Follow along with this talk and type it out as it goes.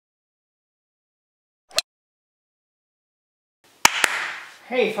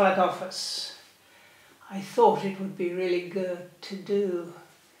Hey fellow golfers, I thought it would be really good to do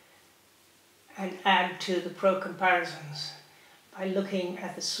and add to the pro comparisons by looking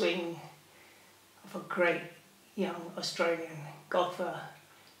at the swing of a great young Australian golfer,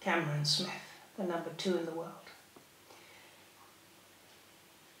 Cameron Smith, the #2 in the world.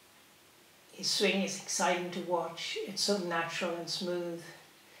 His swing is exciting to watch, it's so natural and smooth.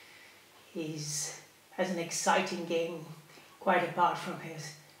 He has an exciting game quite apart from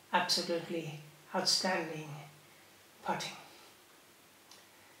his absolutely outstanding putting.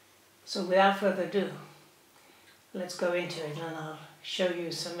 So without further ado, let's go into it and I'll show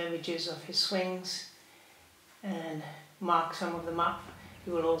you some images of his swings and mark some of them up.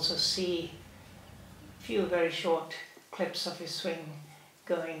 You will also see a few very short clips of his swing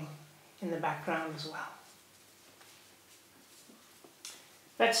going in the background as well.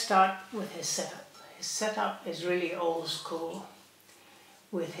 Let's start with his setup. His setup is really old school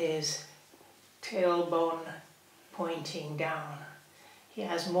with his tailbone pointing down. He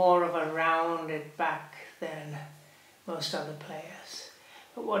has more of a rounded back than most other players.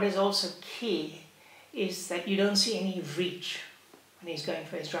 But what is also key is that you don't see any reach when he's going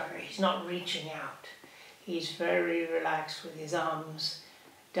for his driver. He's not reaching out. He's very relaxed with his arms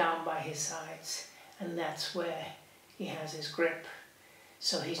down by his sides, and that's where he has his grip.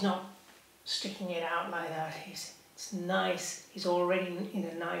 So he's not sticking it out like that. It's nice. He's already in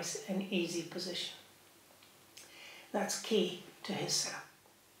a nice and easy position. That's key to his setup.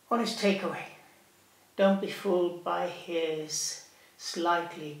 On his takeaway, don't be fooled by his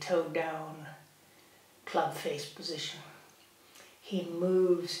slightly toe down club face position. He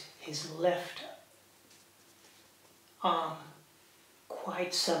moves his left arm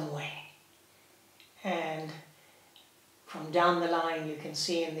quite some way, and from down the line you can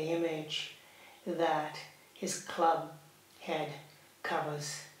see in the image that his club head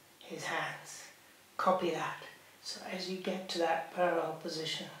covers his hands. Copy that. So as you get to that parallel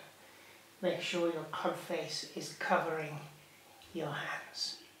position, make sure your club face is covering your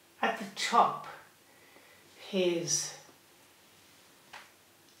hands. At the top, his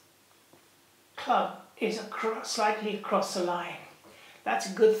club is slightly across the line. That's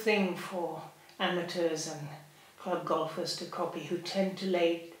a good thing for amateurs and club golfers to copy, who tend to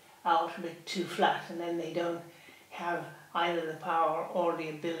lay it out a bit too flat and then they don't have either the power or the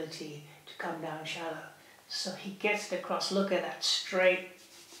ability to come down shallow. So he gets it across. Look at that straight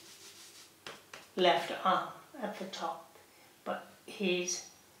left arm at the top, but he's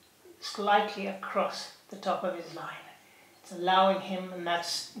slightly across the top of his line. It's allowing him, and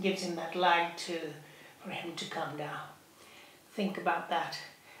that gives him that lag for him to come down. Think about that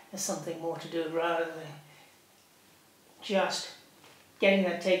as something more to do rather than just getting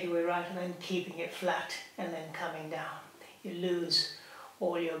that takeaway right and then keeping it flat and then coming down. You lose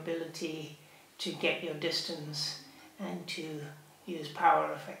all your ability to get your distance and to use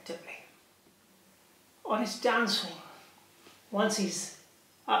power effectively. On his downswing, once he's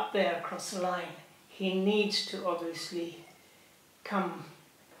up there across the line, he needs to obviously come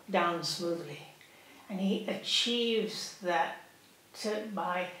down smoothly. And he achieves that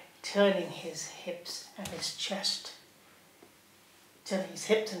by turning his hips and his chest,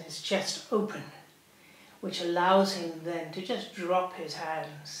 open, which allows him then to just drop his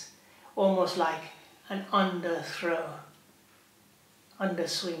hands, almost like an underswing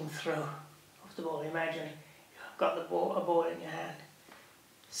throw of the ball. Imagine you've got a ball in your hand.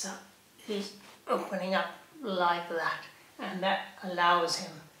 So he's opening up like that, and that allows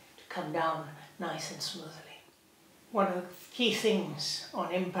him to come down nice and smoothly. One of the key things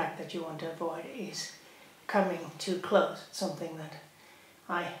on impact that you want to avoid is coming too close. It's something that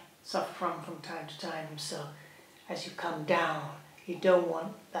I suffer from time to time. So as you come down, you don't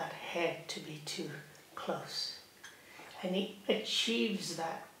want that head to be too close. And he achieves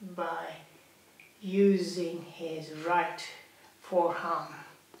that by using his right forearm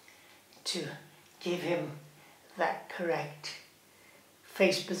to give him that correct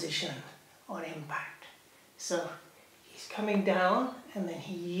face position on impact. So he's coming down and then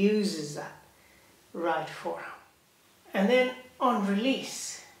he uses that right forearm. And then on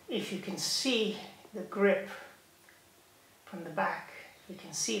release, if you can see the grip from the back, you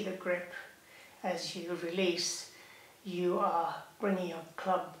can see the grip as you release, you are bringing your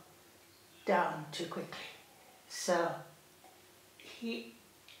club down too quickly. So he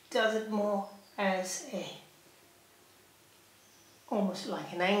does it more as almost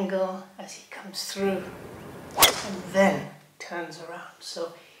like an angle as he comes through and then turns around.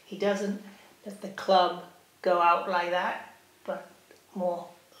 So he doesn't let the club go out like that, but more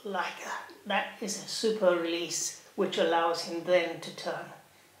like that. That is a super release which allows him then to turn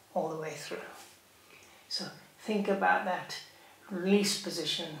all the way through. So think about that release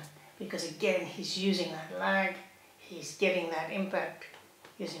position, because again he's using that lag, he's getting that impact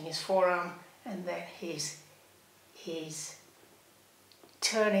using his forearm, and then he's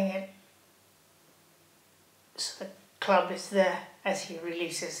turning it so the club is there as he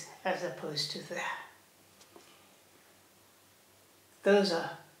releases as opposed to there. Those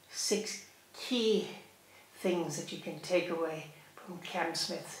are 6 key things that you can take away from Cam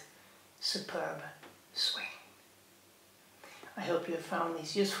Smith's superb swing. I hope you have found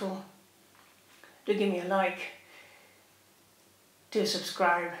these useful. Do give me a like, do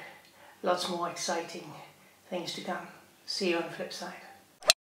subscribe, lots more exciting things to come. See you on the flip side.